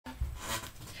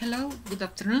Hello, good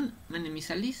afternoon, my name is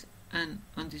Alice, and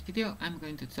on this video I'm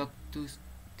going to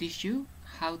teach you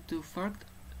how to fork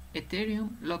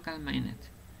Ethereum local mainnet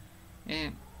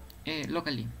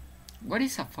locally. What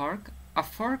is a fork? A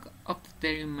fork of the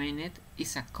Ethereum mainnet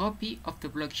is a copy of the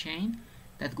blockchain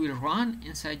that will run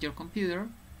inside your computer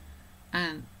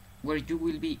and where you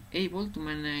will be able to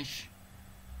manage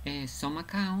some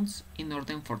accounts in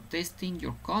order for testing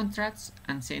your contracts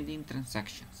and sending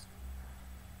transactions.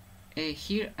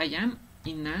 Here I am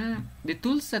in the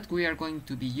tools that we are going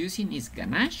to be using is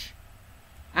Ganache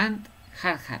and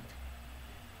Hardhat.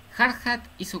 Hardhat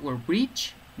is our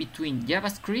bridge between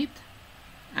JavaScript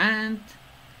and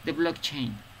the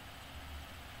blockchain,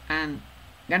 and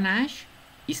Ganache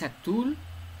is a tool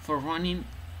for running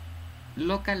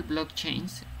local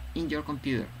blockchains in your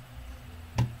computer.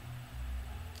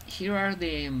 Here are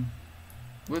the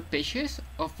web pages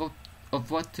of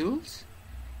both tools,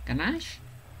 Ganache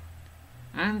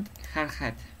and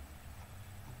Hardhat.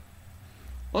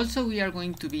 Also, we are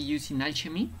going to be using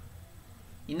Alchemy.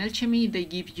 In Alchemy, they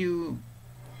give you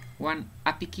one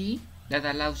API key that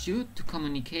allows you to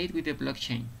communicate with the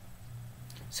blockchain.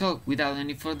 So, without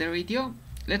any further ado,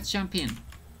 let's jump in.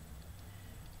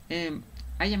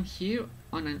 I am here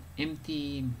on an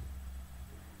empty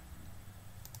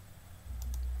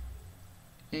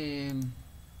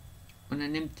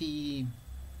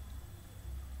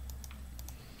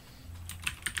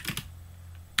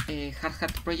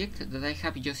Hardhat project that I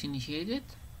have just initiated,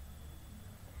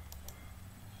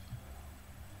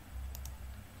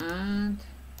 and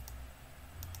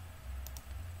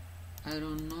I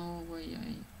don't know why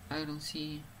I don't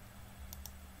see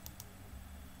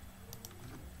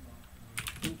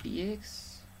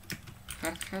npx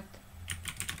Hardhat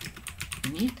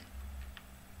init.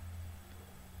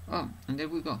 Oh, and there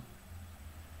we go.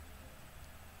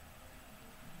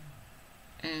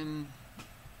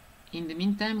 In the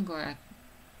meantime,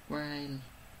 while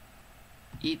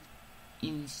it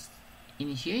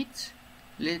initiates,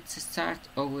 let's start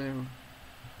our.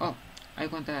 Oh, I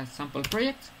want a sample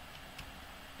project.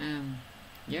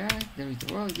 Yeah, there is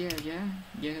the world. Yeah,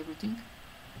 everything,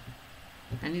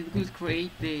 and it will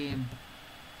create the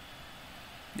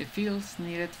fields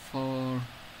needed for.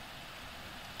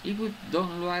 It would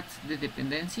download the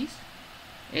dependencies,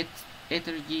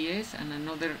 ether.js and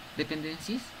another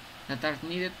dependencies that are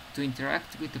needed to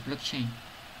interact with the blockchain.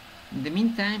 In the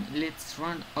meantime, let's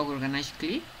run our Ganache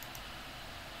clip.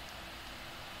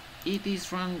 It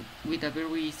is run with a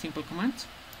very simple command.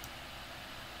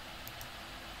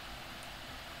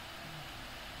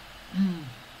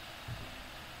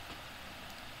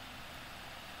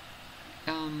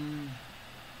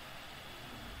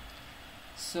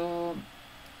 So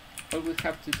all we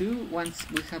have to do once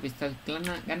we have installed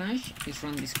Ganache is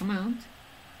run this command,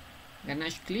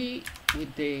 Ganache click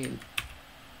with the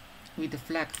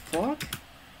flag fork,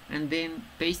 and then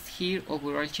paste here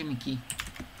our Alchemy key.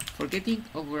 For getting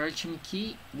our Alchemy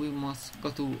key, we must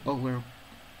go to our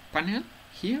panel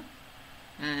here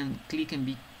and click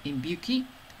in view key.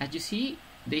 As you see,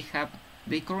 they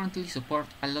currently support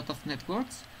a lot of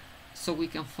networks, so we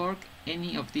can fork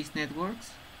any of these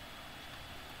networks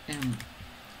in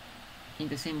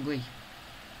the same way.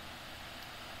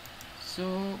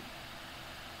 So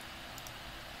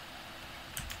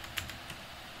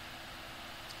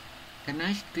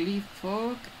Ganache click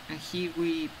fork, and here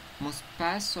we must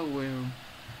pass our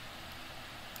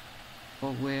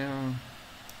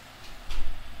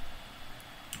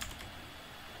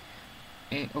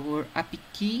API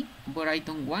key, but I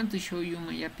don't want to show you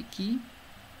my API key,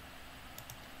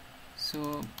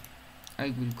 so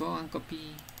I will go and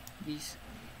copy this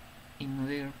in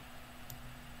another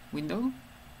window.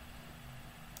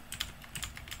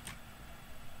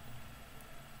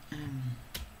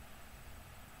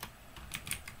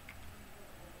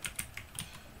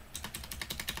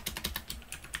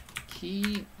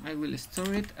 Key, I will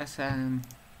store it as an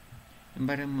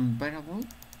environment variable.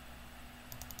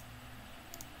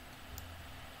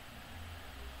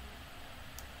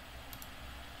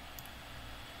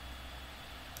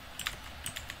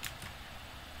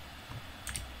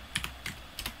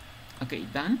 Okay,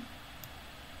 done.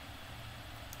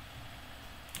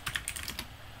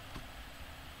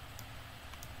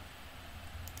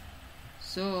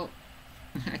 So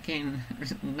I can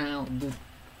now do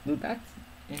that.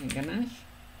 Ganache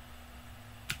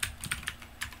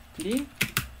click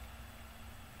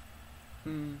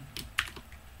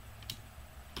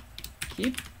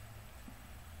keep.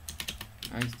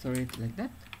 I store it like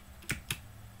that,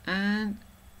 and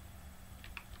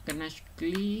Ganache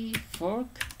click fork,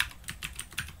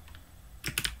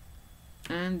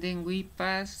 and then we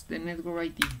pass the network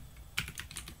ID.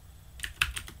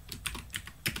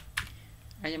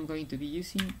 I am going to be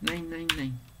using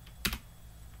 999.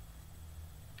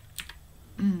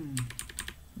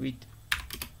 With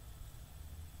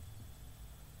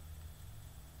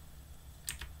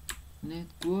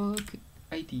network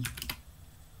ID.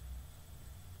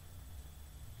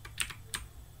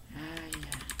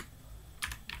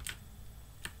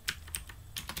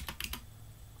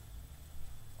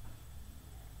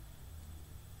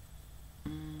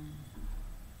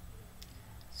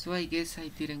 So I guess I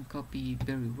didn't copy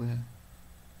very well.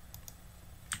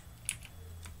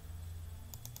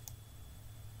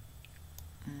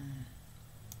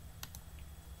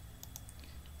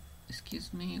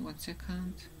 Excuse me, 1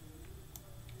 second.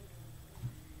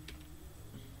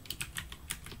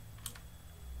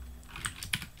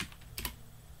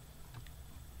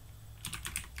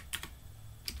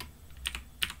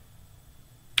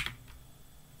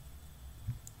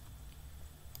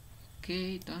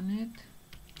 Okay, done it.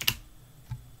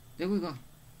 There we go.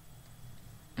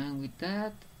 And with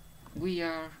that, we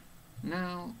have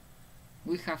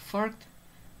forked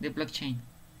the blockchain.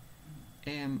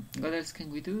 What else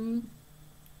can we do?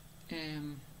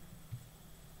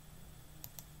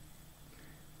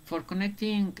 For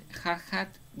connecting Hardhat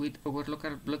with our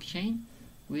local blockchain,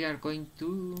 we are going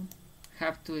to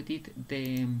have to edit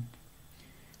the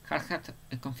Hardhat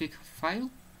config file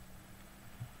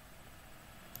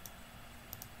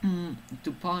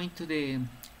to point to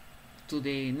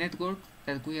the network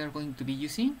that we are going to be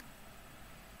using.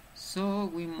 So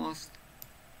we must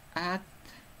add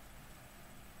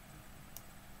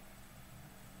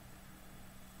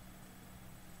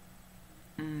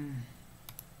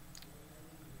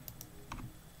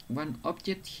one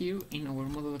object here in our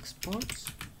model exports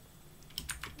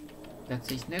that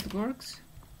says networks,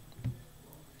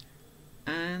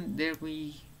 and there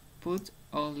we put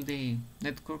all the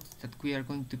networks that we are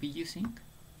going to be using.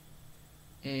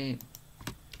 I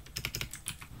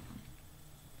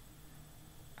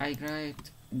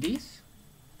write this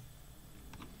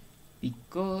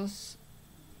because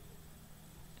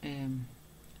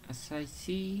as I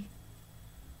see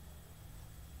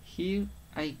here,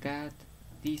 I got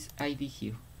this ID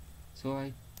here, so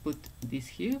I put this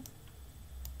here,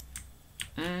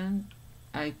 and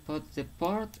I put the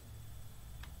port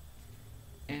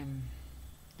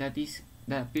that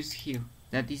appears here,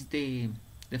 that is the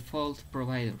default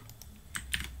provider.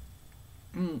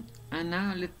 And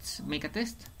now let's make a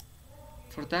test.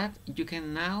 For that, you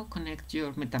can now connect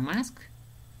your MetaMask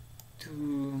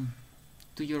to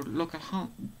your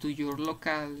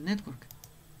local network.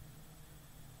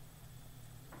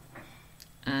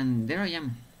 And there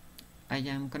I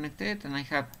am connected, and I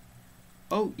have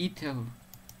Ether.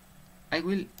 I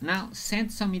will now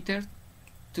send some Ether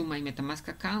to my MetaMask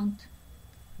account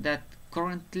that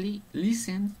currently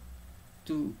listens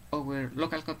to our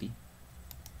local copy.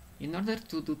 In order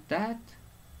to do that,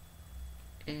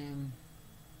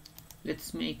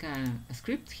 let's make a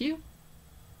script here.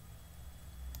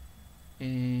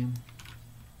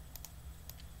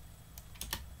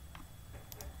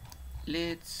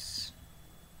 Let's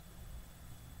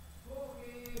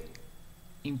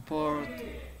import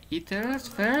ethers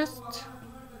first.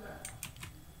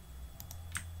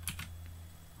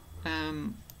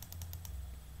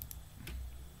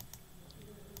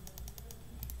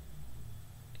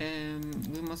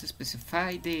 We must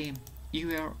specify the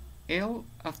URL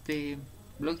of the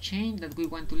blockchain that we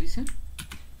want to listen,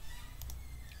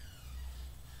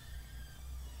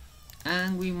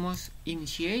 and we must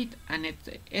initiate an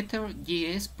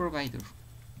ether.js provider.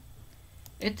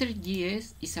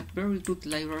 Ether.js is a very good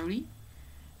library.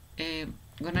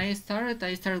 When I started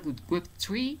with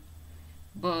Web3,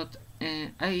 but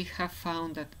I have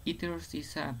found that Ether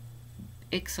is an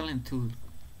excellent tool,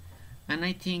 and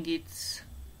I think it's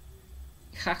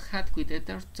Hardhat with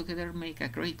Ether together make a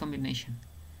great combination.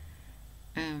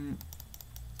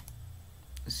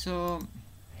 So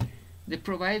the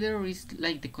provider is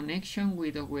like the connection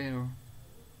with our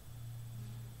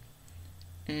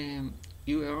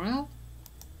URL.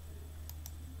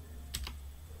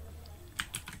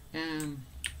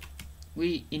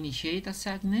 We initiate a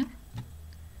signer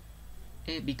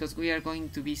because we are going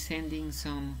to be sending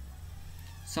some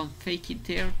fake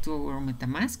Ether to our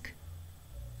MetaMask,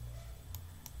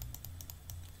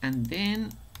 and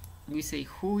then we say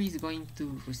who is going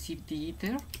to receive the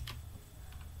Ether.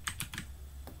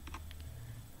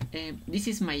 This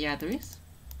is my address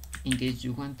in case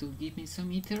you want to give me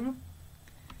some Ether.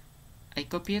 I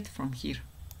copy it from here.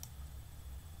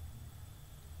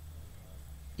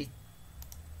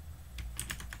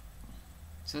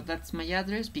 So that's my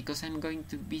address because I'm going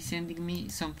to be sending me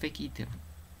some fake Ether.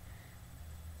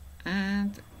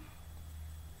 And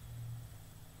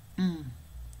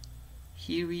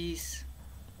Here is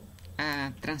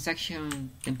a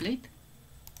transaction template.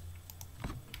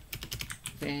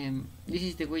 This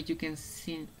is the way you can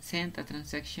send a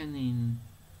transaction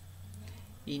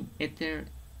in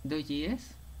ether.js.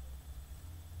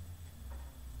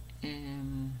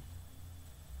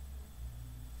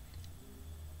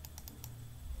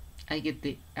 I get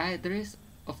the address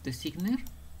of the signer.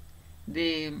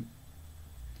 The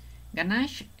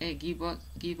Ganache give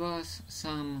us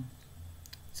some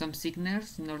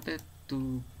signers in order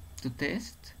to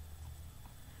test.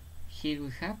 Here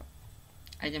we have.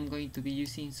 I am going to be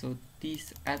using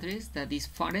this address that is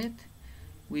funded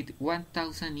with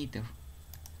 1000 ether,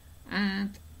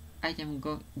 and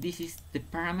this is the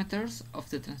parameters of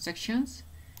the transactions.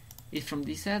 It's from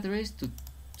this address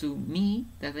to me,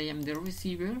 that I am the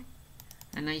receiver,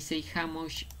 and I say how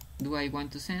much do I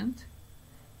want to send.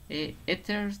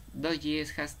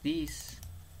 Ether.js has this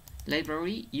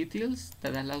library utils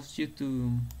that allows you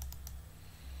to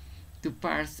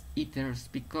parse ethers,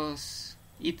 because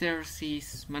ethers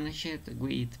is managed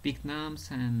with big nums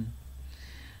and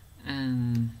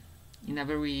in a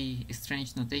very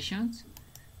strange notations.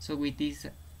 So with this,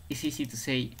 it's easy to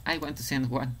say I want to send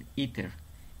 1 ether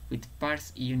with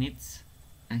parse units,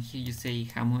 and here you say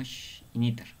how much in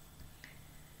ether,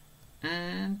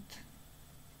 and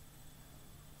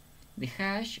the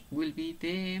hash will be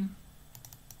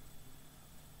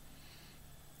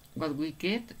what we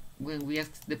get when we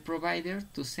ask the provider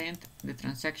to send the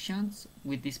transactions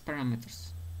with these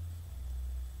parameters.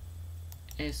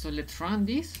 So let's run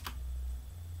this.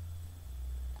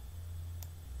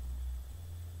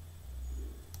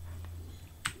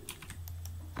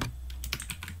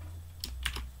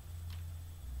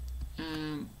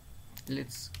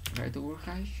 Let's write our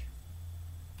hash.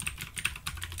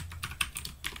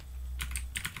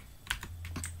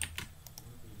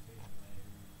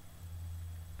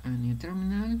 A new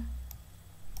terminal.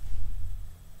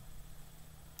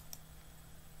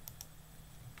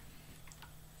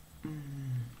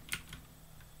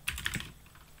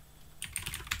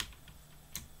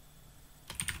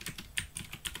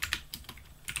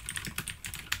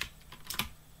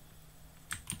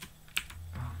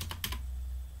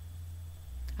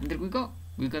 And there we go,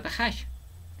 we got a hash.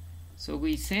 So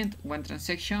we sent 1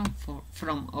 transaction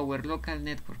from our local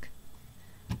network,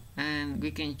 and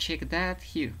we can check that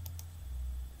here.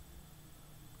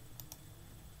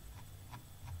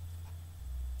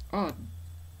 Oh,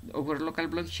 our local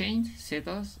blockchain set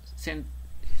us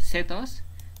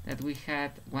that we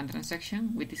had 1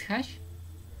 transaction with this hash,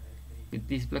 with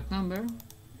this block number.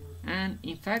 And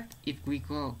in fact, if we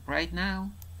go right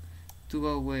now to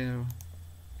our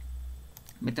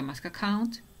MetaMask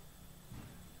account,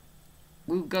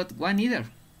 we've got 1 ether.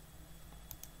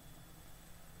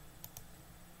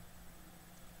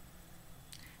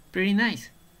 Pretty nice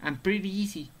and pretty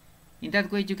easy. In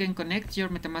that way you can connect your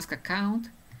MetaMask account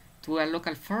to a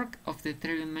local fork of the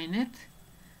Ethereum mainnet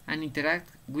and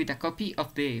interact with a copy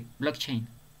of the blockchain.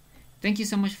 Thank you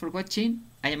so much for watching.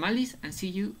 I am Alice, and see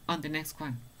you on the next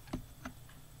one.